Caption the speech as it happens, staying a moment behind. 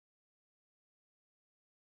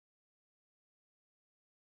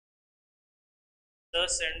The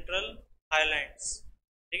central highlands,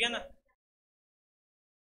 ठीक है ना।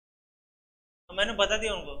 तो मैंने बता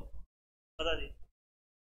दिया उनको, बता दिया।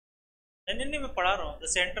 नहीं नहीं नहीं, मैं पढ़ा रहा हूँ, द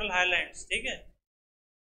सेंट्रल हाईलैंड्स, ठीक है।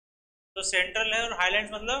 तो सेंट्रल है और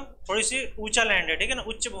हाईलैंड्स मतलब थोड़ी सी ऊंचा लैंड है, ठीक है ना,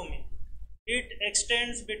 उच्च भूमि। It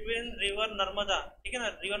extends between river Narmada, ठीक है ना,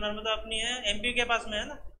 रिवर नर्मदा अपनी है एमपी के पास में है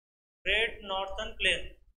ना। ग्रेट नॉर्थर्न प्लेन,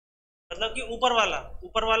 मतलब कि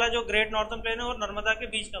ऊपर वाला जो ग्रेट नॉर्थर्न प्लेन है और नर्मदा के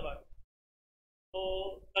बीच का भाग। तो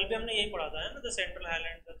कल भी हमने यही पढ़ा था है ना, the central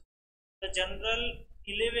highland. The general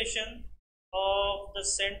elevation of the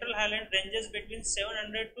central highland ranges between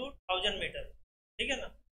 700 to 1000 metre, ठीक है ना,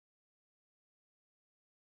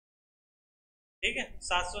 ठीक है,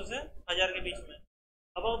 700 से 1000 के बीच में,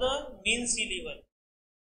 above the mean C level,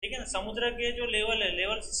 ठीक है ना। समुद्र के जो लेवल है,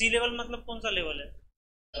 लेवल सी लेवल मतलब कौन सा लेवल है?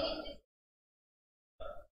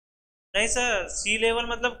 नहीं सर, सी लेवल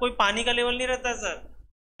मतलब कोई पानी का लेवल नहीं रहता सर।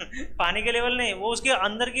 पानी के लेवल नहीं, वो उसके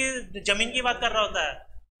अंदर की जमीन की बात कर रहा होता है,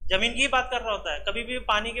 जमीन की बात कर रहा होता है। कभी भी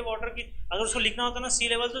पानी के वाटर की अगर उसको लिखना होता है ना सी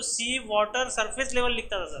लेवल, तो सी वाटर सरफेस लेवल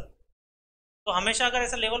लिखता था सर। तो हमेशा अगर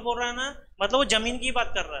ऐसा लेवल बोल रहा है ना, मतलब वो जमीन की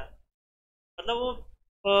बात कर रहा है, मतलब वो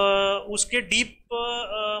उसके डीप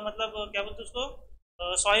मतलब क्या बोलते हैं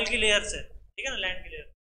उसको, सॉइल की लेयर से, ठीक है ना, लैंड की layer.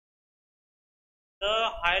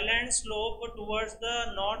 The highland slope towards the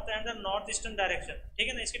north and the north eastern direction, ठीक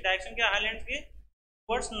है ना, इसकी डायरेक्शन क्या हाईलैंड की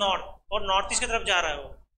टुवर्ड्स नॉर्थ और नॉर्थ ईस्ट की तरफ जा रहा है वो,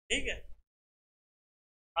 ठीक है।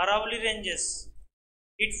 Aravalli ranges,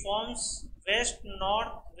 it forms west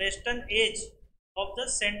north western as of the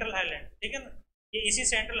central highland, ठीक है ना। ये इसी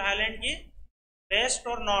सेंट्रल हाईलैंड की वेस्ट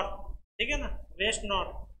और नॉर्थ, ठीक है ना, वेस्ट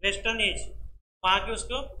नॉर्थ वेस्टर्न एज, वहां के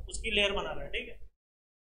उसको उसकी लेयर बना रहा है, ठीक है।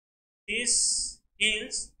 This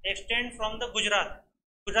hills extend from the Gujarat,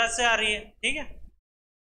 Gujarat से आ रही है, ठीक है,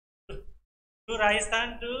 टू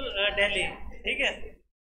राजस्थान टू दिल्ली, ठीक है,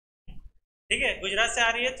 ठीक है, गुजरात से आ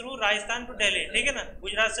रही है थ्रू राजस्थान टू दिल्ली, ठीक है ना,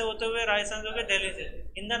 गुजरात से होते हुए राजस्थान से होकर दिल्ली से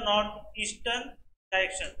in the north eastern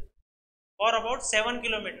direction for about 7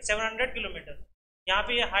 kilometre 700 kilometre. यहाँ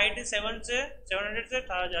पे ये हाइट है 700 से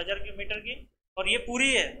 1000 मीटर की, और ये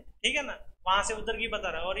पूरी है, ठीक है ना, वहां से उधर की बता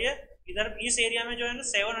रहा है, और ये इधर इस एरिया में जो है ना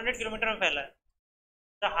 700 किलोमीटर में फैला है।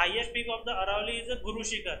 The highest peak of the Aravalli is Guru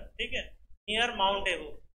Shikhar, ठीक है, नियर माउंट एबू।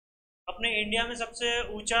 अपने इंडिया में सबसे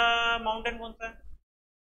ऊंचा माउंटेन कौन सा है?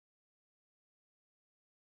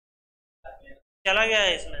 चला गया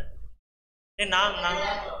है इसमें, ये नाम नाम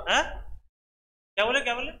है, क्या बोले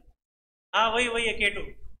क्या बोले? हाँ वही वही है, केटू,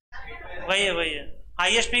 वही है,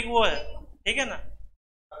 हाईएस्ट पीक वो है, ठीक है ना।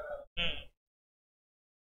 हम्म।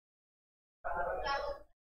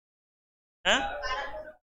 हाँ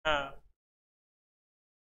हाँ,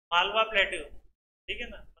 मालवा प्लेट्यू, ठीक है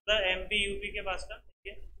ना, मतलब एमपी यूपी के पास का,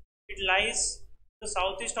 ठीक है। It lies the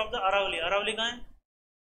south east of the Aravalli, Aravalli कहाँ है?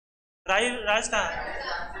 राजस्थान,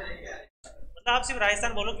 मतलब आप सिर्फ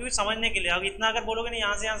राजस्थान बोलो क्योंकि समझने के लिए, अब इतना अगर बोलोगे नहीं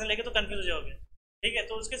यहाँ से लेके तो कंफ्यूज हो जाओगे, ठीक है।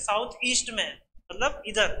 तो उसके साउथ ईस्ट में है, मतलब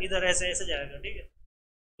इधर इधर ऐसे ऐसे जाएगा, ठीक है।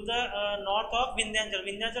 To the north of Vindhyachal,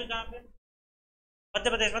 Vindhyachal कहाँ पे? मध्य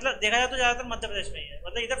प्रदेश, मतलब देखा जाए तो ज़्यादातर मध्य प्रदेश में ही है,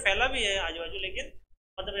 मतलब इधर फैला भी है आजू बाजू, लेकिन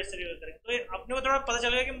मध्य प्रदेश से रिवर करेंगे तो ये अपने को थोड़ा पता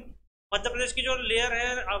चलेगा कि मध्य प्रदेश की जो लेयर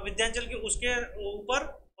है विंध्याचल की उसके ऊपर,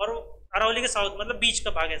 और अरावली के साउथ मतलब बीच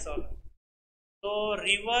का भाग ऐसा वाला। तो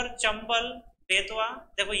रिवर चंबल, बेतवा,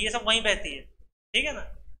 देखो ये सब वहीं बहती है, ठीक है ना।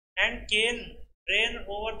 And cane drain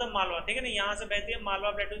over the Malwa, ठीक है ना, यहाँ से बहती है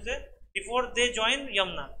मालवा प्लेटू से बिफोर दे ज्वाइन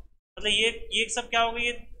यमुना, मतलब ये सब क्या हो गई,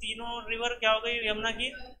 ये तीनों रिवर क्या हो गई यमुना की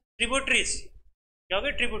ट्रिब्यूटरीज, क्या हो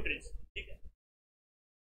गई ट्रिब्यूटरीज, ठीक है।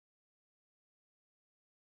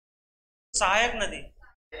 सहायक नदी,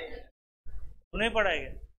 उन्हें पढ़ा है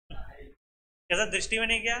क्या? कैसा दृष्टि में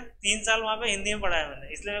नहीं किया, 3 साल वहां पे हिंदी में पढ़ा है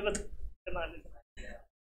मैंने, इसलिए मेरे को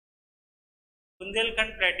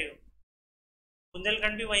बुंदेलखंड प्लेट्यू,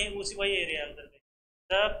 बुंदेलखंड भी वही एरिया है उधर पे।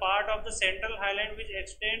 The part of the central highland which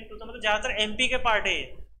extend to the, मतलब ज्यादातर एमपी के पार्ट है ये,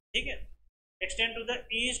 ठीक है, extend to the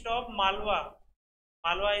east of Malwa,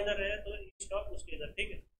 Malwa इधर है तो ईस्ट ऑफ उसके इधर,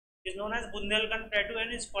 ठीक है, is known as Bundelkhand plateau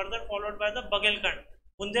and is further followed by the Baghelkhand.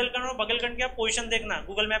 Bundelkhand और बघेलखंड की आप पोजीशन देखना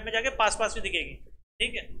गूगल मैप में जाके, पास पास भी दिखेगी,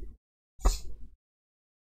 ठीक है,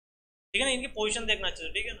 ठीक है ना, इनकी पोजीशन देखना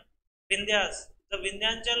चाहिए, ठीक है ना। Vindhyas, the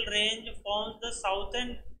Vindhyachal range forms the southern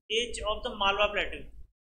as of the Malwa plateau,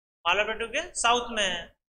 Malwa plateau के साउथ में है,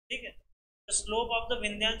 ठीक है। The slope of the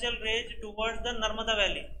Vindhyachal range towards the Narmada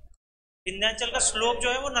valley, Vindhyachal का स्लोप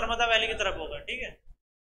जो है वो नर्मदा वैली की तरफ होगा, ठीक है।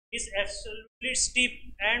 Is absolutely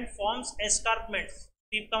steep and forms एस्कार्पमेंट्स,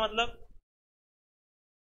 steep का मतलब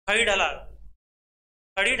खड़ी ढलान,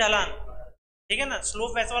 खड़ी ढलान, ठीक है ना,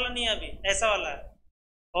 स्लोप वैसा वाला नहीं है अभी, ऐसा वाला है,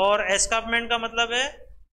 और एस्कार्पमेंट का मतलब है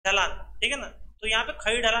ढलान, ठीक है ना। तो यहाँ पे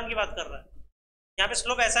खड़ी ढलान की बात कर रहा है, यहाँ पे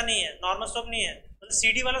स्लोप ऐसा नहीं है, नॉर्मल स्लोप नहीं है, मतलब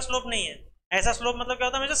सीढ़ी वाला स्लोप नहीं है। ऐसा स्लोप मतलब क्या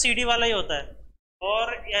होता है, हमेशा सीढ़ी वाला ही होता है।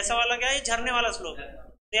 और ऐसा वाला क्या है, ये झरने वाला स्लोप है।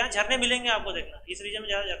 तो यहाँ झरने मिलेंगे आपको, देखना इस रीजन में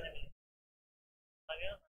ज़्यादा झरने मिलेंगे। आ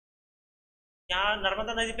गया? यहाँ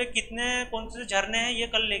नर्मदा नदी पे कितने कौन से झरने हैं ये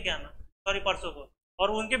कल लेके आना, सॉरी परसों को।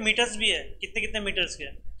 और उनके मीटर्स भी है, कितने कितने मीटर्स के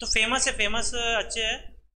हैं। तो फेमस है, फेमस अच्छे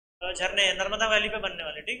हैं झरने हैं नर्मदा वैली पे बनने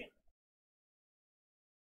वाले, ठीक है।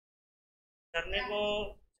 झरने को,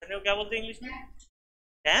 झरने को क्या बोलते हैं इंग्लिश में?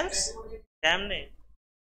 डैम्स? डैम नहीं,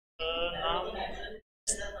 नाम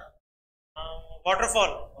वाटरफॉल,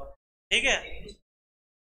 ठीक है।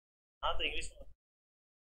 हाँ तो इंग्लिश में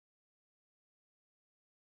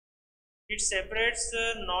it separates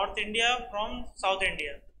north India from south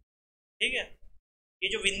India, ठीक है। ये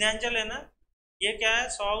जो विंध्याचल है ना, ये क्या है,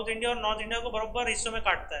 साउथ इंडिया और नॉर्थ इंडिया को बराबर हिस्सों में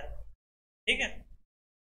काटता है, ठीक है।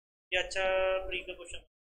 ये अच्छा प्री का क्वेश्चन।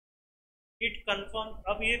 इट कंफर्म,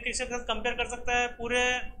 अब ये किसके साथ कंपेयर कर सकता है पूरे।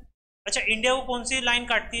 अच्छा, इंडिया को कौन सी लाइन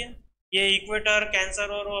काटती है? ये इक्वेटर,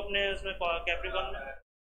 कैंसर और वो अपने उसमें कैप्रिकॉर्न में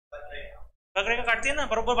कर्क रेखा काटती है ना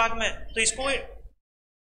बराबर भाग में। तो इसको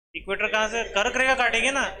इक्वेटर कहाँ से, कर्क रेखा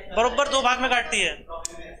काटेंगे ना, बराबर दो भाग में काटती है।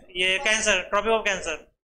 ये कैंसर, ट्रॉपिक ऑफ कैंसर,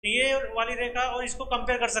 तो ये वाली रेखा, और इसको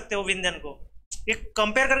कंपेयर कर सकते हो विंध्यन को। ये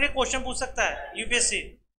कंपेयर करके क्वेश्चन पूछ सकता है यूपीएससी।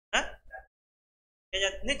 है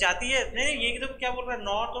नहीं जाती है, नहीं ये तो क्या बोल रहा है,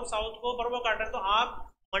 नॉर्थ और साउथ को बराबर काट रहा है। तो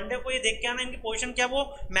आप मंडे को ये देख के आना इनकी पोजीशन क्या वो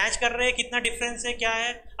मैच कर रहे हैं, कितना डिफरेंस है, क्या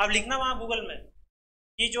है। अब लिखना वहाँ गूगल में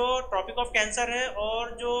कि जो ट्रॉपिक ऑफ कैंसर है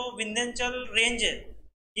और जो विंध्याचल रेंज है,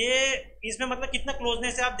 ये इसमें मतलब कितना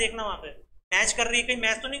क्लोजनेस है, आप देखना वहाँ पे मैच कर रही है, कहीं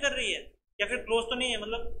मैच तो नहीं कर रही है, या फिर क्लोज तो नहीं है,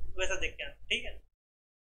 मतलब वैसा देख के आना, ठीक है।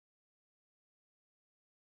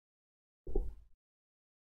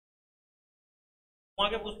 वहाँ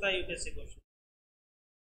के पूछता है UPSC question.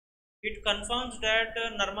 It confirms that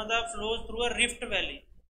Narmada flows through a rift valley.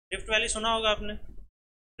 Rift valley सुना होगा आपने,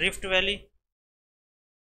 रिफ्ट वैली।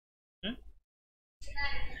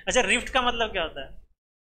 अच्छा, रिफ्ट का मतलब क्या होता है?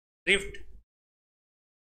 रिफ्ट,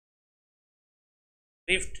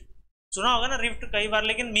 रिफ्ट सुना होगा ना रिफ्ट कई बार,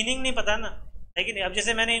 लेकिन मीनिंग नहीं पता ना, लेकिन अब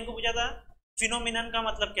जैसे मैंने इनको पूछा था फिनोमिनन का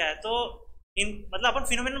मतलब क्या है, तो इन मतलब अपन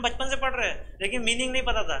फिनोमिनन बचपन से पढ़ रहे हैं, लेकिन मीनिंग नहीं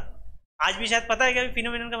पता था। आज भी शायद पता है क्या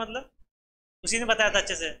फिनोमिनन का मतलब, उसी ने बताया था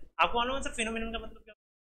अच्छे से। आपको मालूम है सर फिनोमिनन का मतलब क्या?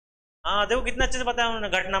 हाँ देखो कितना अच्छे से बताया उन्होंने,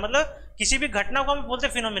 घटना मतलब किसी भी घटना को हम बोलते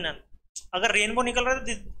हैं फिनोमिनन। अगर रेनबो निकल रहा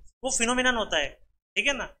है तो वो फिनोमिनन होता है, ठीक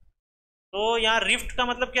है ना। तो यहाँ रिफ्ट का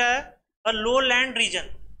मतलब क्या है, अ लो लैंड रीजन,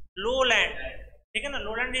 लो लैंड, ठीक है ना।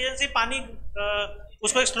 लो लैंड रीजन से पानी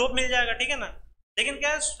उसको एक स्लोप मिल जाएगा, ठीक है ना। लेकिन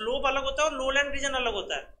क्या है, स्लोप अलग होता है और लो लैंड रीजन अलग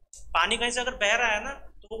होता है। पानी कहीं से अगर बह रहा है ना,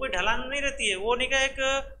 तो वो कोई ढलान नहीं रहती है, वो नहीं का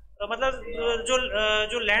एक मतलब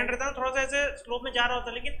जो लैंड रहता है ना, थोड़ा सा ऐसे स्लोप में जा रहा होता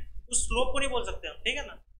है, लेकिन उस स्लोप को नहीं बोल सकते हम, ठीक है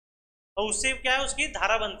ना। और उससे क्या है, उसकी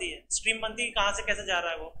धारा बनती है, स्ट्रीम बनती है, कहाँ से कैसे जा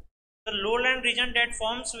रहा है वो। The low land reason date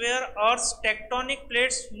forms where earth tectonic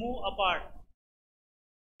plates move apart.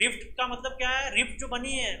 Rift का मतलब क्या है, रिफ्ट जो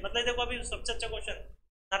बनी है, मतलब देखो अभी सबसे अच्छा क्वेश्चन,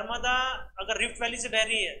 नर्मदा अगर रिफ्ट वैली से बह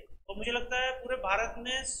रही है, तो मुझे लगता है पूरे भारत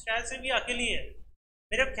में शायद से भी अकेली है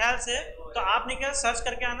मेरे ख्याल से। तो आपने क्या सर्च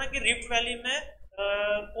करके आना कि रिफ्ट वैली में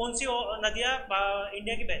कौन सी नदियाँ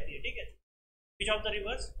इंडिया की बहती है, ठीक है। Which of the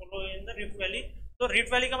reverse follow in the rift valley. तो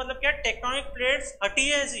रिफ्ट वैली का मतलब क्या है, टेक्टोनिक प्लेट्स हटी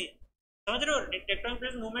है ऐसी, समझ रहे हो, टेक्टोनिक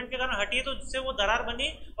प्लेट्स मूवमेंट के कारण हटी है, तो उससे वो दरार बनी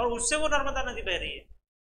और उससे वो नर्मदा नदी बह रही है।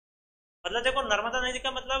 मतलब देखो नर्मदा नदी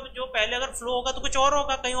का मतलब जो पहले अगर फ्लो होगा तो कुछ और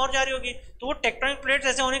होगा, कहीं और जा रही होगी, तो वो टेक्टोनिक प्लेट्स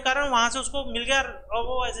ऐसे होने के कारण वहां से उसको मिल गया और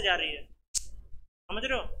वो ऐसे जा रही है, समझ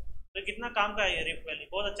रहे हो। तो कितना काम का है ये रिफ्ट वैली,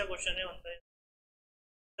 बहुत अच्छा क्वेश्चन है बनता है।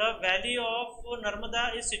 The valley of Narmada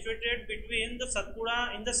is situated between the Satpura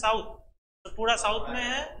in the south, Satpura south में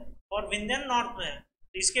है और विंध्यन नॉर्थ में है,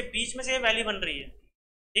 तो इसके बीच में से ये वैली बन रही है,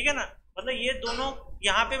 ठीक है ना। मतलब ये दोनों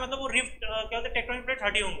यहाँ पे मतलब वो रिफ्ट क्या होता है, टेक्टोनिक प्लेट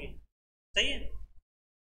हटी होंगी, सही है।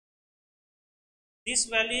 This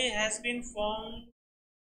valley has been formed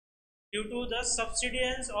due to the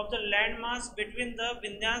subsidence of the land mass between the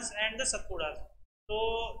Vindhyas and the Satpura. तो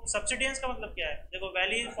subsidence का मतलब क्या है, देखो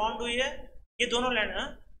वैली फॉर्म्ड हुई है, ये दोनों लैंड है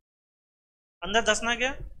अंदर दसना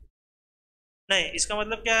क्या नहीं, इसका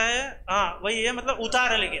मतलब क्या है, हाँ वही है, मतलब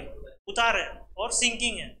उतार है, लेकिन उतार है और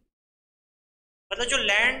सिंकिंग है। मतलब जो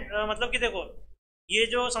लैंड मतलब कि देखो ये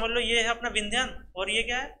जो समझ लो ये है अपना विंध्यान और ये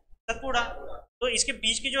क्या है सतपुड़ा, तो इसके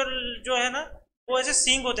बीच की जो जो है ना वो ऐसे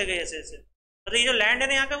सिंक होते गए ऐसे ऐसे, मतलब ये जो लैंड है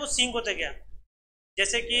ना यहाँ का वो सिंक होते गया।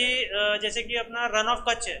 जैसे कि अपना रन ऑफ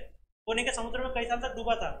कच्छ है, वो नहीं, समुद्र में कई साल तक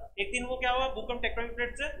डूबा था, एक दिन वो क्या हुआ, भूकंप टेक्टोनिक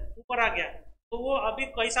प्लेट से ऊपर आ गया, तो वो अभी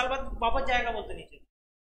कई साल बाद वापस जाएगा बोलते नीचे,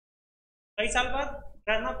 कई साल बाद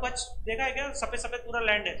रन ऑफ कच्छ देखा है क्या, सफेद सफेद पूरा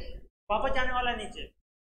लैंड है, वापस जाने वाला है नीचे।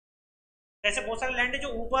 ऐसे बहुत सारे लैंड है जो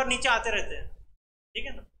ऊपर नीचे आते रहते हैं, ठीक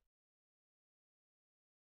है ना।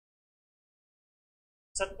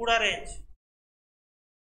 Satpura range,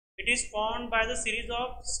 it is formed by the series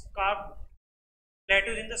of scarf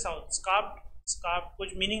plateaus in the south. Scarf, scarf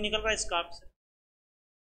कुछ मीनिंग निकल रहा है स्कार्प से?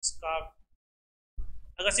 स्कार्प,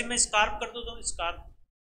 अगर सिर्फ मैं स्कार्प कर दूं तो स्कार्प,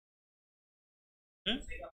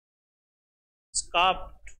 स्कार्प।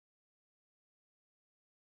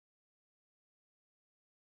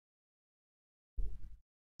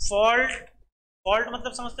 फॉल्ट, फॉल्ट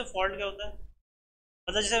मतलब समझते फॉल्ट क्या होता है?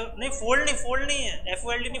 मतलब जैसे नहीं, फोल्ड नहीं, फोल्ड नहीं है, एफ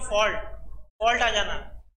ओ एल डी नहीं, फॉल्ट, फॉल्ट आ जाना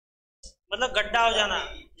मतलब गड्ढा हो जाना।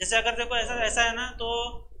 जैसे अगर देखो ऐसा ऐसा है ना तो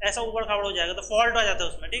ऐसा ऊबड़ खाबड़ हो जाएगा तो फॉल्ट आ जाता है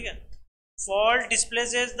उसमें, ठीक है। Fault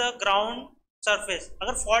displaces the ground surface,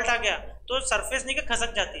 अगर फॉल्ट आ गया तो सरफेस नहीं कि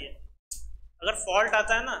खसक जाती है। अगर फॉल्ट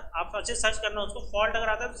आता है ना, आप अच्छे सर्च करना उसको, फॉल्ट अगर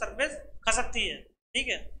आता है तो सरफेस खसकती है, ठीक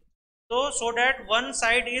है। तो so that one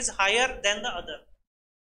side is higher than the other.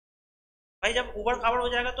 भाई जब ऊबड़ खाबड़ हो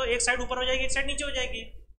जाएगा तो एक साइड ऊपर हो जाएगी, एक साइड नीचे हो जाएगी।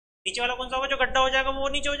 नीचे वाला कौन सा होगा? जो गड्ढा हो जाएगा वो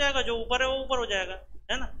नीचे हो जाएगा, जो ऊपर है वो ऊपर हो जाएगा,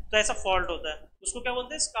 है ना। तो ऐसा फॉल्ट होता है, उसको क्या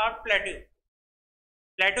बोलते हैं? Scarf plateau.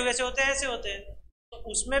 प्लेट्यू कैसे होते हैं? ऐसे होते हैं। तो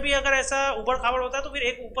उसमें भी अगर ऐसा ऊबड़ खाबड़ होता है तो फिर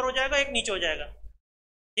एक ऊपर हो जाएगा, एक नीचे हो जाएगा,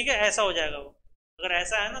 ठीक है, ऐसा हो जाएगा वो। अगर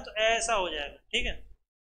ऐसा है ना तो ऐसा हो जाएगा, ठीक है।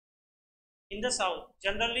 इन द साउथ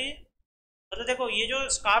जनरली, मतलब देखो ये जो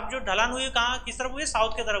स्कार्प जो ढलान हुई है कहाँ किस तरफ हुई है?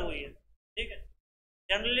 साउथ की तरफ हुई है, ठीक है।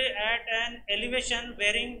 Generally eight an elevation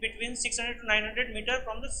varying between 600 to 900 metre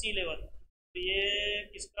from the C level. तो ये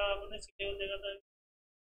किसका अपने सी लेवल देखा था?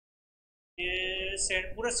 ये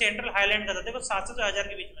पूरा सेंट्रल हाईलैंड का था, देखो 700 से 1000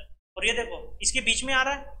 के बीच में। और ये देखो इसके बीच में आ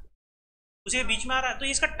रहा है, उसी के बीच में आ रहा है, तो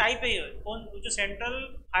इसका टाइप है ये कौन? जो सेंट्रल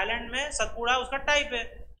हाईलैंड में सतपुड़ा उसका टाइप है।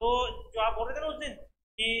 तो जो आप बोल रहे थे ना उस दिन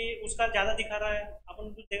कि उसका ज़्यादा दिखा रहा है,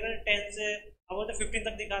 अपन कुछ देख रहे हैं 10 से अब वो तो 15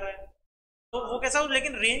 तक दिखा रहा है, तो वो कैसा,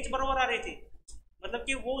 लेकिन रेंज बराबर आ रही थी, मतलब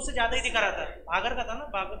कि वो उससे ज़्यादा ही दिखा रहा था। भागर का था ना,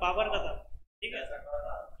 बाबर का था, ठीक है।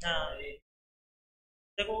 हाँ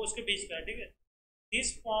देखो उसके बीच का है, ठीक है।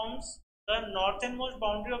 This forms the northern most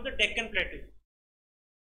boundary of the Deccan plateau.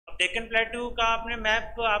 अब डेक्कन प्लेट्यू का आपने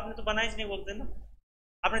मैप आपने तो बनाया ही नहीं, बोलते ना,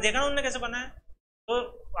 आपने देखा ना उन्होंने कैसे बनाया? तो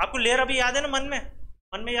आपको लेयर अभी याद है ना,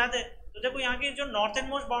 मन में याद है? तो देखो यहाँ की जो northern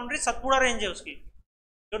most boundary Satpura range है, उसकी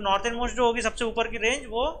जो नॉर्थन मोस्ट जो होगी सबसे ऊपर की रेंज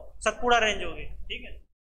वो सतपुड़ा रेंज होगी, ठीक है।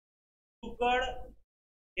 टुकड़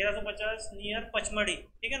 1350 नियर पचमढ़ी,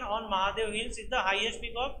 ठीक है ना। On Mahadev hills is the highest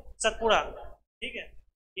peak of Satpura, ठीक है।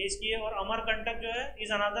 ये इसकी है। और अमरकंटक जो है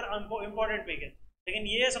इज अनदर इंपॉर्टेंट पीक है, लेकिन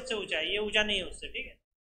ये सबसे ऊंचा है, ये ऊंचा नहीं है उससे, ठीक है।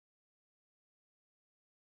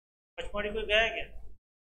 पचमढ़ी कोई गया है क्या?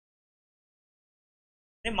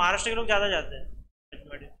 नहीं, महाराष्ट्र के लोग ज़्यादा जाते हैं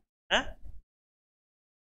पचमढ़ी, हैं?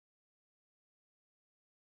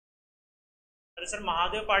 अरे सर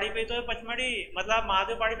महादेव पहाड़ी पे ही तो है पचमढ़ी, मतलब आप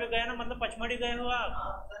महादेव पहाड़ी पे गए ना, मतलब पचमढ़ी गए हो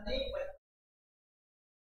आप।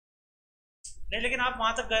 नहीं लेकिन आप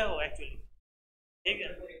वहां तक गए हो एक्चुअली, ठीक है।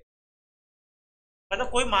 मतलब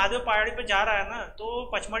कोई महादेव पहाड़ी पे जा रहा है ना तो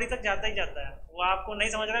पचमढ़ी तक जाता ही जाता है, वो आपको नहीं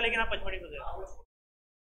समझ रहा है, लेकिन आप पचमढ़ी पे गए।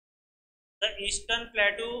 द ईस्टर्न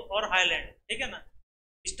प्लेटू और हाईलैंड, ठीक है ना।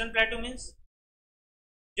 ईस्टर्न प्लेटू मीन्स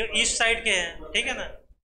जो ईस्ट साइड के हैं, ठीक है ना,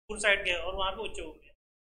 पूर्व साइड के, और वहाँ पे उच्च हो गया।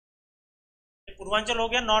 पूर्वांचल हो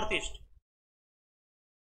गया north east.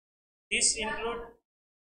 This include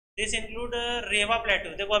this include Rewa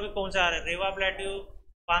plateau, देखो अभी कौन सा आ रहा है, रेवा प्लेट्यू,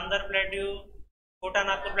 बांदर प्लेट्यू, छोटा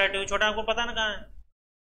नागपुर प्लेट्यू। छोटा नागपुर पता ना कहाँ है?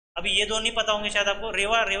 अभी ये दो नहीं पता होंगे शायद आपको।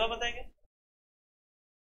 रेवा, रेवा पता है क्या?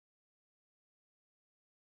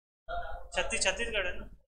 छत्तीसगढ़ है ना,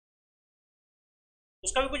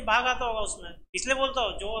 उसका भी कुछ भाग आता होगा उसमें, इसलिए बोलता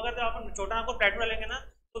हूँ। जो अगर तो आप छोटा नागपुर प्लेटू डालेंगे ना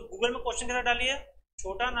तो गूगल में क्वेश्चन कैसा डालिए,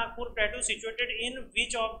 छोटा Nagpur प्लेटू situated in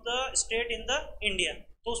which of the state in the India,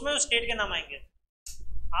 तो उसमें स्टेट के नाम आएंगे।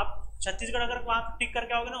 आप छत्तीसगढ़ अगर वहाँ टिक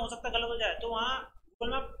करके आओगे ना, हो सकता है गलत हो जाए, तो वहाँ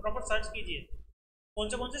गूगल में प्रॉपर सर्च कीजिए कौन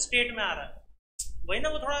से स्टेट में आ रहा है। वही ना,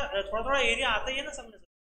 वो थोड़ा एरिया आता ही है ना सब में से।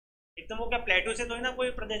 एकदम वो क्या प्लेटू से तो ही ना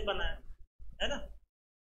कोई प्रदेश बना है ना।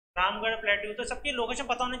 रामगढ़ प्लेट्यू तो सबकी लोकेशन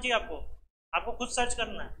पता होनी चाहिए आपको, आपको खुद सर्च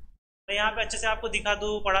करना है। मैं यहाँ पे अच्छे से आपको दिखा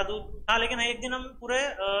दूँ, पढ़ा दूँ, हाँ, लेकिन एक दिन हम पूरे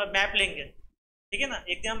मैप लेंगे, ठीक है ना।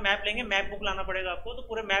 एक दिन हम मैप लेंगे, मैप बुक लाना पड़ेगा आपको, तो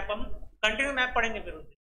पूरे मैप हम कंटिन्यू मैप पढ़ेंगे फिर उस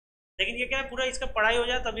दिन। लेकिन ये क्या है, पूरा इसका पढ़ाई हो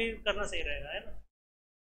जाए तभी करना सही रहेगा, है ना।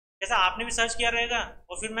 जैसा आपने भी सर्च किया रहेगा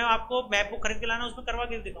और फिर मैं आपको मैप बुक खरीद के लाना, उसमें करवा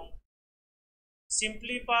के दिखाऊंगा।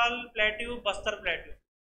 सिंपलीपाल प्लेट्यू, बस्तर प्लेट्यू,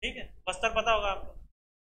 ठीक है। बस्तर पता होगा आपको,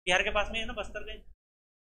 बिहार के पास में है ना बस्तर कहीं।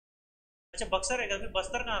 अच्छा बक्सर है क्या? फिर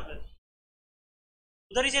बस्तर कहाँ पे?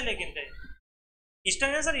 उधर ही है, लेकिन कहीं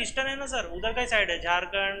ईस्टर्न है सर, ईस्टर्न है ना सर, उधर का ही साइड है,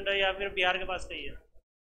 झारखंड या फिर बिहार के पास कहीं है।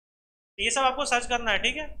 तो ये सब आपको सर्च करना है,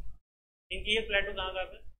 ठीक है। इनकी ये प्लेटू कहाँ का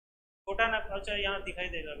है? छोटा ना, अच्छा यहाँ दिखाई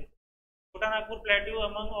देगा अभी। छोटा Nagpur plateau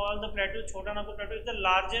among all the plateau, छोटा Nagpur plateau is the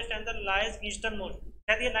largest and the lies eastern most.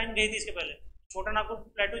 शायद ये लाइन गई थी इसके पहले। छोटा नागपुर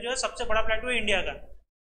प्लेट्यू जो है सबसे बड़ा प्लेट्यू है इंडिया का,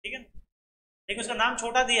 ठीक है, लेकिन उसका नाम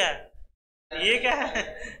छोटा दिया है। ये क्या है?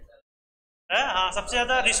 हाँ, सबसे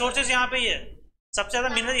ज्यादा रिसोर्सेज यहाँ पे ही है, सबसे ज्यादा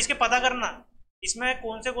मिनरल इसके पता करना, इसमें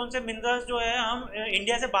कौन से मिनरल्स जो है हम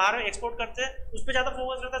इंडिया से बाहर एक्सपोर्ट करते हैं, उस पर ज्यादा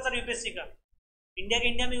फोकस रहता है सर यूपीएससी का। इंडिया के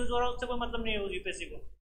इंडिया में यूज हो रहा है उससे कोई मतलब नहीं है यूपीएससी को।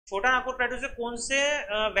 छोटा नागपुर प्लेट्यू से कौन से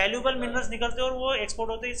वैल्यूएबल मिनरल्स निकलते हैं और वो एक्सपोर्ट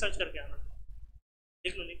होते हैं, सर्च करके आना।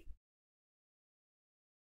 लिख लो, लिख।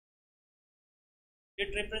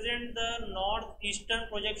 It represent the north eastern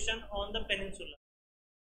projection on the peninsula.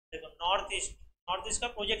 देखो नॉर्थ ईस्ट का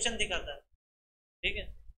प्रोजेक्शन दिखाता है, ठीक है।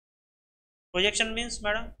 प्रोजेक्शन मीन्स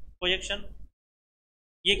मैडम, प्रोजेक्शन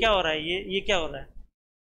ये क्या हो रहा है, ये क्या हो रहा है?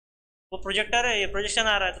 वो प्रोजेक्टर है, ये प्रोजेक्शन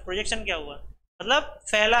आ रहा है, तो प्रोजेक्शन क्या हुआ? मतलब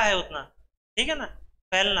फैला है उतना, ठीक है ना,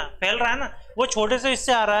 फैलना, फैल रहा है ना, वो छोटे से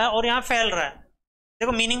इससे आ रहा है और यहाँ फैल रहा है।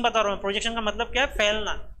 देखो मीनिंग बता रहा हूँ, प्रोजेक्शन का मतलब क्या है?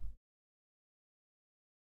 फैलना।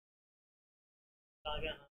 आ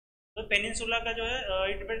गया ना? तो पेनिनसुला का जो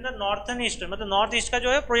है it depend the northern east, मतलब नॉर्थ ईस्ट का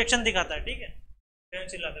जो है प्रोजेक्शन दिखाता है, ठीक है।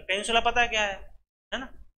 पेनिनसुला का, पेनिनसुला पता है क्या है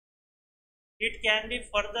ना? It can be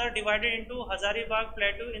further divided into Hazaribagh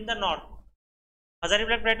plateau in the north,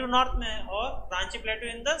 Hazaribagh plateau north में है, और Ranchi plateau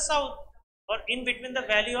in the south, और in between the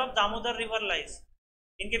valley of Damodar river lies.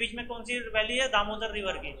 इनके बीच में कौन सी वैली है? दामोदर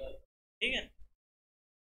रिवर की, ठीक है।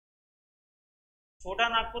 छोटा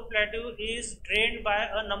Nagpur plateau is drained bye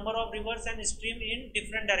a number of reverse and stream in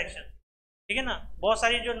different direction, ठीक है ना। बहुत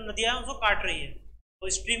सारी जो नदियां हैं उसको काट रही है, तो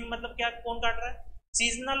स्ट्रीम मतलब क्या, कौन काट रहा है?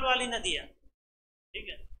 सीजनल वाली नदियां, ठीक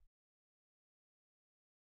है।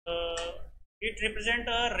 It represent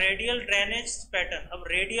a radial drainage pattern. अब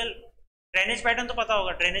रेडियल ड्रेनेज पैटर्न तो पता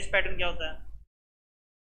होगा, ड्रेनेज पैटर्न क्या होता है?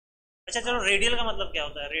 अच्छा चलो, रेडियल का मतलब क्या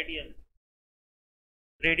होता है? रेडियल,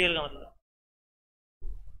 रेडियल का मतलब,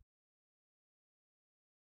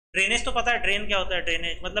 ड्रेनेज तो पता है, ड्रेन क्या होता है?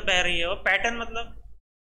 ड्रेनेज मतलब बह रही है, और पैटर्न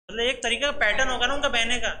मतलब एक तरीके का पैटर्न होगा ना उनका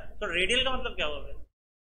बहने का, तो रेडियल का मतलब क्या होगा?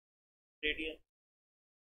 रेडियल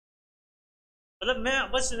मतलब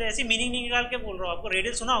मैं बस ऐसी मीनिंग नहीं निकाल के बोल रहा हूँ आपको,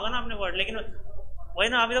 रेडियल सुना होगा ना आपने वर्ड, लेकिन वही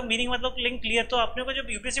ना, अभी तक मीनिंग मतलब लेकिन क्लियर तो अपने को, जब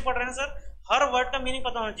यूपीएससी पढ़ रहे हैं सर, हर वर्ड का मीनिंग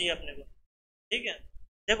पता होना चाहिए अपने को, ठीक है।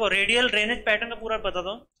 देखो रेडियल ड्रेनेज पैटर्न का पूरा बता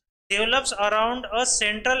दो। Develops around a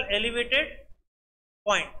central elevated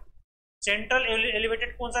point. Central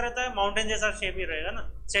elevated कौन सा रहता है? माउंटेन जैसा शेप ही रहेगा ना,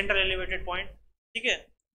 सेंट्रल एलिवेटेड पॉइंट, ठीक है।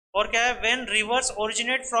 और क्या है? When reverse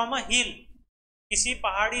originate from a हिल, किसी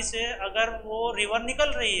पहाड़ी से अगर वो रिवर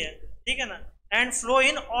निकल रही है, ठीक है ना, and flow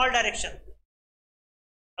in all direction,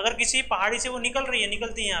 अगर किसी पहाड़ी से वो निकल रही है,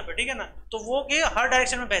 निकलती है यहाँ पे, ठीक है ना, तो वो कि हर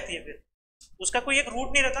डायरेक्शन में बहती है, फिर उसका कोई एक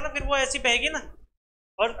रूट नहीं रहता ना, फिर वो ऐसी बहेगी ना।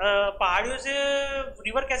 और पहाड़ियों से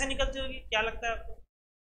रिवर कैसे निकलती होगी, क्या लगता है आपको?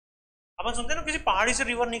 अपन सुनते हैं ना किसी पहाड़ी से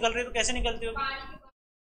रिवर निकल रही है, तो कैसे निकलती होगी?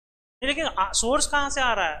 नहीं, लेकिन सोर्स कहाँ से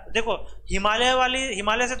आ रहा है? देखो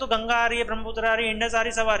हिमालय से तो गंगा आ रही है, ब्रह्मपुत्र आ रही है, इंडस आ रही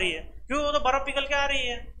है, सब आ रही है, क्यों? वो तो बर्फ पिघल के आ रही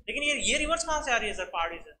है, लेकिन ये रिवर्स कहाँ से आ रही है सर?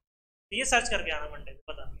 पहाड़ी से। तो ये सर्च करके आना मंडे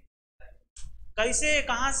को, पता कैसे,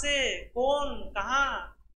 कहाँ से, कौन,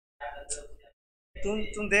 कहाँ।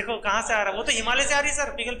 तुम देखो कहाँ से आ रहा है, वो तो हिमालय से आ रही है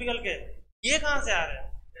सर, पिघल पिघल के। ये कहाँ से आ रहा है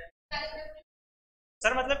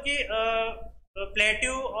सर? मतलब कि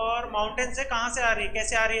प्लेट्यू और माउंटेन से कहाँ से आ रही है,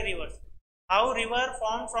 कैसे आ रही है reverse? How river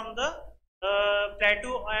form from the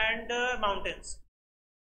plateau and mountains.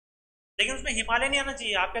 लेकिन उसमें हिमालय नहीं आना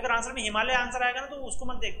चाहिए आपके, अगर आंसर में हिमालय आंसर आएगा ना तो उसको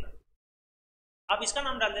मत देखना, आप इसका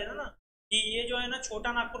नाम डाल देना ना कि ये जो है ना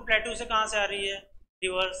छोटा नागपुर प्लेट्यू से कहाँ से आ रही है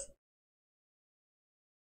रिवर्स।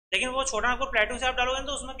 लेकिन वो छोटा नागपुर प्लेट्यू से आप डालोगे ना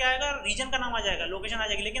तो उसमें क्या आएगा? रीजन का नाम आ जाएगा, लोकेशन आ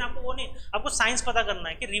जाएगी, लेकिन आपको वो नहीं, आपको साइंस पता करना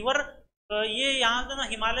है कि रिवर ये यहाँ से ना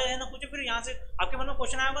हिमालय है ना कुछ, फिर यहाँ से आपके मन में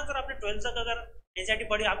क्वेश्चन आएगा सर, आपने 12th तक अगर एनसीईआरटी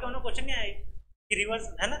पढ़ी, आपके मन में क्वेश्चन नहीं आएगी कि रिवर्स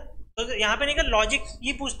है ना, तो यहाँ पे नहीं कि लॉजिक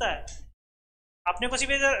ये पूछता है आपने को,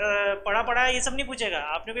 सिर्फ पढ़ा है ये सब नहीं पूछेगा,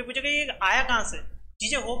 आपने को पूछेगा ये आया कहाँ से,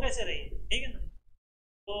 चीजें हो कैसे रही, ठीक है ना।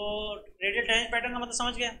 तो रेडियल ड्रेनेज पैटर्न का मतलब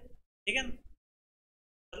समझ गया, ठीक है ना।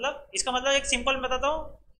 मतलब इसका मतलब एक सिंपल बताता हूँ,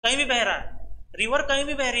 कहीं भी बह रहा है रिवर, कहीं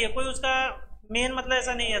भी बह रही है, कोई उसका मेन मतलब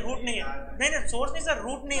ऐसा नहीं है, रूट नहीं है, नहीं सोर्स नहीं सर,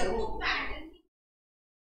 रूट नहीं है, रूट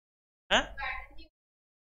है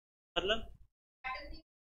मतलब।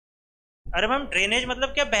 अरे मैम ड्रेनेज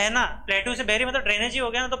मतलब क्या? बहना, प्लेट्यू से बह रही मतलब ड्रेनेज ही हो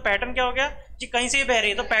गया ना, तो पैटर्न क्या हो गया कि कहीं से ही बह रही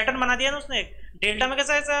है, तो पैटर्न बना दिया ना उसने एक। डेल्टा में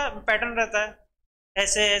कैसा ऐसा पैटर्न रहता है,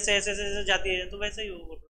 ऐसे ऐसे ऐसे ऐसे, ऐसे जाती है, तो वैसे ही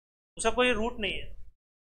होगा, उसका कोई रूट नहीं है।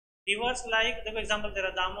 रिवर्स लाइक, देखो एग्जांपल दे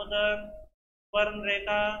रहा, दामोदर, स्वर्ण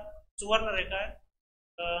रेखा, सुवर्ण रेखा है,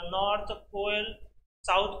 north coil,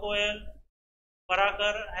 south coil,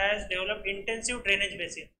 पराकर has developed intensive drainage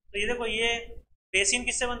basin. तो ये देखो, ये बेसिन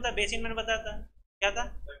किससे बनता है? बेसिन मैंने बताया था, क्या था?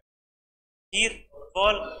 हीर,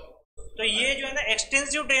 बॉल। तो ये जो है ना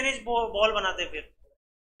एक्सटेंसिव ड्रेनेज बॉल बनाते फिर,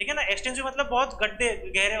 ठीक है ना। एक्सटेंसिव मतलब बहुत गड्ढे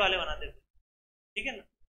गहरे वाले बनाते थे, ठीक है ना।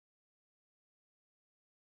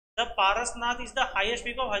 The Parasnath is the highest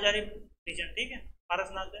peak of Hazari reason, ठीक है,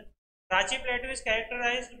 पारसनाथ है। Ranchi प्लेटू is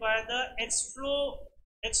characterised by the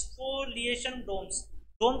exfoliation Doms.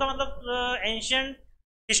 डोम का मतलब एंशियंट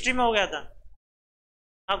हिस्ट्री में हो गया था,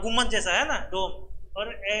 हाँ गुम्मद जैसा है ना डोम।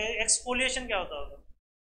 और एक्सफोलिएशन क्या होता होगा?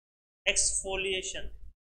 एक्सफोलिएशन,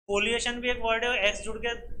 फोलिएशन भी एक वर्ड है, एक्स जुड़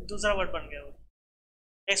के दूसरा वर्ड बन गया वो।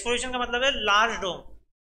 एक्सफोलिएशन का मतलब है लार्ज डोम,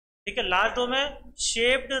 ठीक है। लार्ज डोम है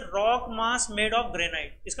shaped rock mass made of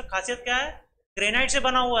granite. इसका खासियत क्या है? ग्रेनाइट से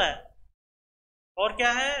बना हुआ है, और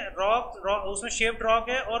क्या है? रॉक उसमें शेप्ड रॉक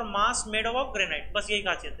है और मास मेड ऑफ ग्रेनाइट, बस यही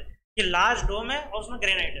खासियत है कि लार्ज डोम है और उसमें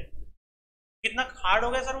ग्रेनाइट है। कितना हार्ड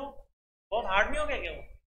हो गया सर वो? बहुत हार्ड नहीं हो गया क्या वो?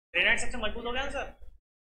 ग्रेनाइट सबसे मजबूत हो गया ना सर।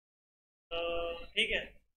 तो ठीक है,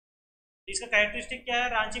 इसका कैरेक्टरिस्टिक क्या है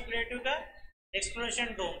रांची प्लेट्यू का?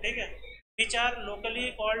 एक्सप्लोरेशन डोम, ठीक है। Which are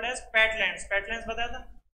locally called as पैटलैंड्स। पैटलैंड्स बताया था,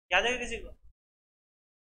 याद है किसी को?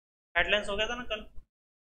 पैटलैंड्स हो गया था ना कल,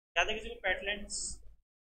 याद है किसी को पैटलैंड्स?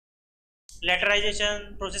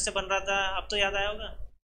 लेटराइजेशन प्रोसेस से बन रहा था, अब तो याद आया होगा।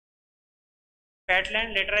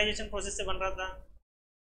 पैटलैंड लेटराइजेशन प्रोसेस से बन रहा था,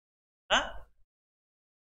 हाँ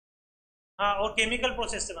हाँ, और केमिकल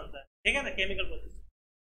प्रोसेस से बनता है, ठीक है ना, केमिकल प्रोसेस।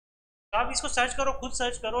 तो आप इसको सर्च करो, खुद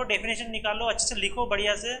सर्च करो, डेफिनेशन निकालो, अच्छे से लिखो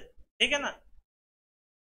बढ़िया से, ठीक है ना।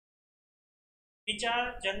 Which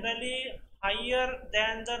are generally higher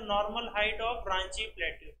then the normal height of Ranchi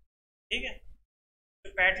plateau, ठीक है।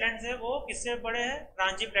 जो पैटलैंड्स है वो किससे बड़े हैं?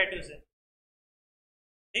 रांची प्लेट्यू से,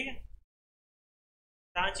 ठीक है।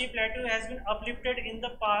 Ranchi plateau has been uplifted in the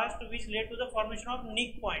past which led to the formation of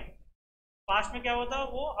Nick point. Past में क्या होता है?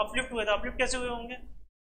 वो अपलिफ्ट हुए थे। अपलिफ्ट कैसे हुए होंगे?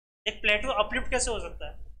 एक प्लेट्यू अपलिफ्ट कैसे हो सकता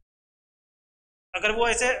है? अगर वो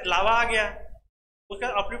ऐसे लावा आ गया, उसका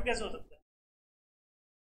अपलिफ्ट कैसे हो सकता है?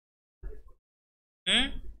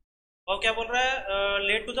 और क्या बोल रहा है?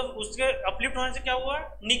 लेट टू द, उसके अपलिफ्ट होने से क्या हुआ?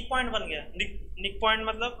 निक पॉइंट बन गया। निक पॉइंट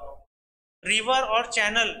मतलब रिवर और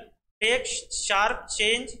channel take sharp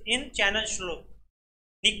change in channel slope.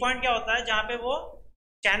 Nick point क्या होता है? जहाँ पे वो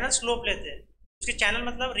चैनल स्लोप लेते हैं, उसके चैनल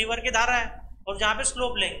मतलब रिवर की धारा है, और जहाँ पे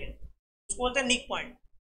स्लोप लेंगे उसको बोलते हैं निक पॉइंट।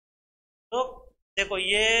 तो देखो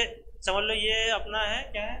ये समझ लो, ये अपना है,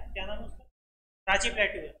 क्या है, क्या नाम है उसका? रांची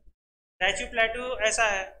प्लेट्यू है। रांची प्लेट्यू ऐसा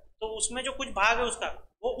है, तो उसमें जो कुछ भाग है उसका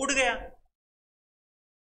वो उड़ गया।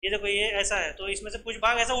 ये देखो ये ऐसा है, तो इसमें से कुछ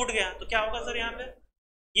भाग ऐसा उड़ गया, तो क्या होगा सर यहाँ पे?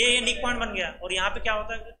 ये निक पॉइंट बन गया। और यहाँ पे क्या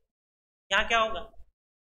होता है? यहाँ क्या होगा?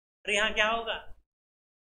 अरे यहाँ क्या होगा?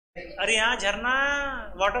 अरे यहाँ झरना,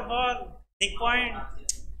 वाटरफॉल, निक पॉइंट।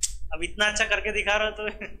 अब इतना अच्छा करके दिखा रहे हो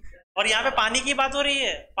तो और यहाँ पे पानी की बात हो रही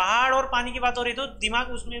है, पहाड़ और पानी की बात हो रही है, तो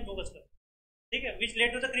दिमाग उसमें फोकस करो, ठीक है। विच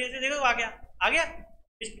लेड टू द क्रिएशन, देखो आ गया, आ गया।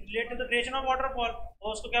 विच led to the creation of waterfall,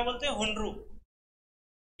 और उसको क्या बोलते हैं? हुंड्रू।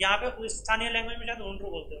 यहाँ पे स्थानीय लैंग्वेज में शायद हुंड्रू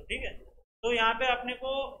बोलते हो, ठीक है। तो यहाँ पे अपने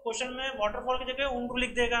को क्वेश्चन में वाटरफॉल की जगह हुंड्रू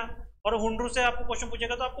लिख देगा, और हुंड्रू से आपको क्वेश्चन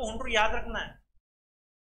पूछेगा, तो आपको हुंड्रू याद रखना है,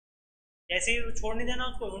 ऐसे ही छोड़ नहीं देना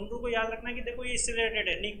उसको। हुंड्रू को याद रखना है कि देखो ये इससे रिलेटेड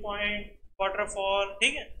है, निक पॉइंट, वाटरफॉल,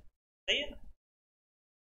 ठीक है, सही है ना।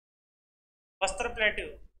 वस्त्र प्लेट्यू,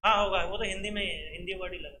 हाँ होगा, वो तो हिंदी में ही है, हिंदी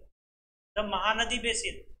वर्ड ही लग रहा है। द महानदी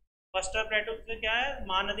बेसिन, वस्त्र प्लेट्यू से क्या है?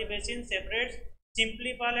 Mahanadi basin separates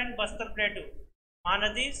Similipal and Bastar plateau.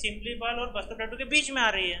 Mahanadi Similipal और बस्तर प्लेट्यू के बीच में आ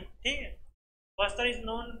रही है, ठीक है। Bastar is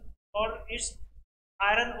known for its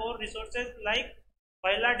iron और रिसोर्सेज लाइक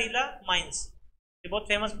बैलाडीला माइंस। ये बहुत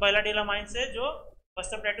फेमस बैलाडीला माइंस है जो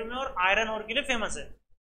बस्तर प्लेट्यू में, और आयरन और के लिए फेमस है।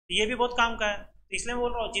 ये भी बहुत काम का है, तो इसलिए मैं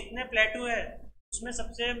बोल रहा हूँ जितने प्लेट्यू है उसमें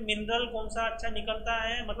सबसे मिनरल कौन सा अच्छा निकलता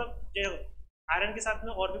है, मतलब जो आयरन के साथ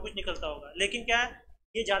में और भी कुछ निकलता होगा, लेकिन क्या है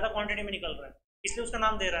ये ज़्यादा क्वांटिटी में निकल रहा है, इसलिए उसका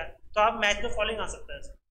नाम दे रहा है। तो आप मैच द फॉलोइंग आ सकता है,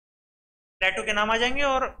 प्लेट्यू के नाम आ जाएंगे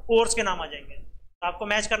और ओर्स के नाम आ जाएंगे, तो आपको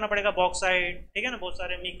मैच करना पड़ेगा। बॉक्साइट, ठीक है ना, बहुत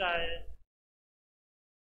सारे, मीका है,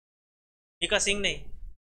 मीका सिंह नहीं,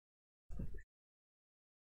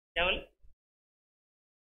 क्या बोले?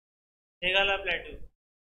 मेघालय प्लेट्यू,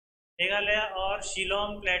 मेघालय और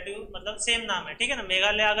शिलोंग प्लेट्यू मतलब सेम नाम है, ठीक है ना।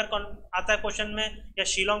 मेघालय अगर कौन आता है क्वेश्चन में, या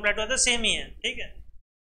शिलोंग प्लेट्यू आता है, सेम ही है, ठीक है।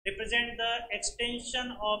 Represent the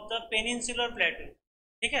extension of the peninsular plateau,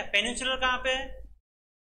 ठीक है। पेनिनसुलर कहाँ पे है?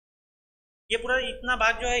 ये पूरा इतना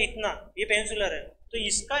भाग जो है, इतना ये पेनिनसुलर है, तो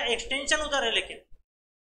इसका एक्सटेंशन उधर है, लेकिन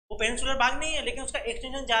वो पेनिनसुलर भाग नहीं है, लेकिन उसका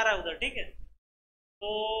एक्सटेंशन जा रहा है उधर, ठीक है। तो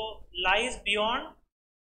लाइज बियॉन्ड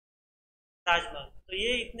राजमहल, तो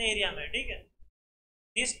ये इतने एरिया में है, ठीक है।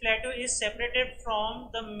 This Plato is separated from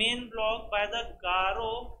the main block by the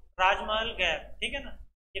Garo Rajmahal gap, ठीक है ना।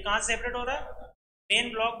 ये कहाँ से सेपरेट हो रहा है? मेन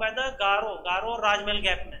ब्लॉक बाय द गारो, गारो और राजमहल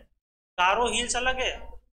गैप में। गारो हिल्स अलग है,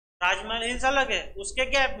 राजमहल हिल्स अलग है, उसके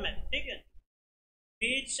गैप में, ठीक है।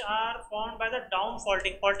 बीच are form by the down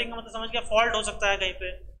faulting, faulting का मतलब समझ गया, फॉल्ट हो सकता है कहीं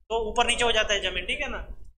पे, तो ऊपर नीचे हो जाता है जमीन, ठीक है ना।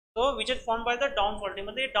 तो which is form by the down faulting,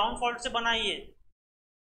 मतलब ये डाउन फॉल्ट से बना ही है।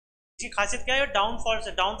 इसकी खासियत क्या है, डाउन फॉल्ट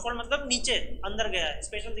से, डाउन फॉल्ट मतलब नीचे अंदर गया है,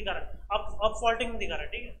 स्पेशल दिखा रहा है, अब फॉल्टिंग में दिखा रहा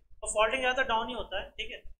है, ठीक है। तो फॉल्टिंग ज़्यादा डाउन ही होता है,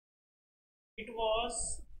 ठीक है। It was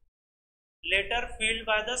later field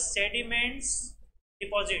by the sediments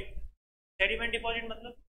deposit, sediment deposit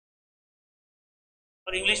मतलब,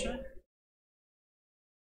 और इंग्लिश में,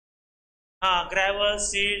 हाँ ग्रेवल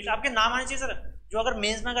सील्ट, आपके नाम आने चाहिए सर। जो अगर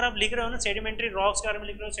मेंस में अगर आप लिख रहे हो ना, सेडिमेंट्री रॉक्स के बारे में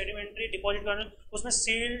लिख रहे हो, सेडिमेंट्री डिपॉजिट के बारे में, उसमें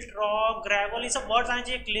सील्ट, रॉक, ग्रेवल, ये सब वर्ड्स आने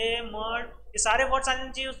चाहिए, क्ले, मड, ये सारे वर्ड्स आने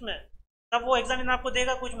चाहिए उसमें, तब वो एग्जामिनर आपको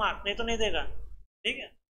देगा कुछ मार्क, नहीं तो नहीं देगा, ठीक है।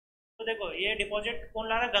 तो देखो ये डिपॉजिट कौन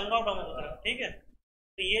ला रहा है, गंगा और ब्रह्मपुत्र, ठीक है।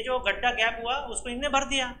 तो ये जो गड्ढा गैप हुआ उसको इनने भर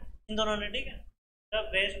दिया, इन दोनों ने, ठीक है। The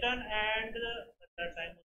western and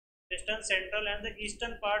western central and the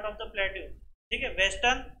eastern part of the plateau, ठीक है।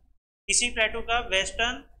 वेस्टर्न, इसी प्लेट्यू का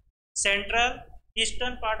western, central,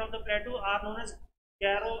 eastern part of the plateau are known as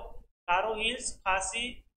Garo, Garo hills, खासी,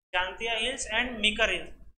 जानतिया हिल्स एंड मीकर हिल्स।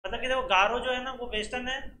 मतलब कि देखो गारो जो है ना वो वेस्टर्न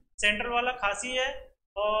है, सेंट्रल वाला खासी है,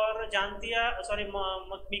 और जानतिया सॉरी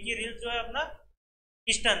मिकी हिल्स जो है अपना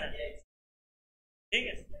ईस्टर्न है, ठीक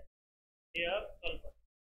है। ये अब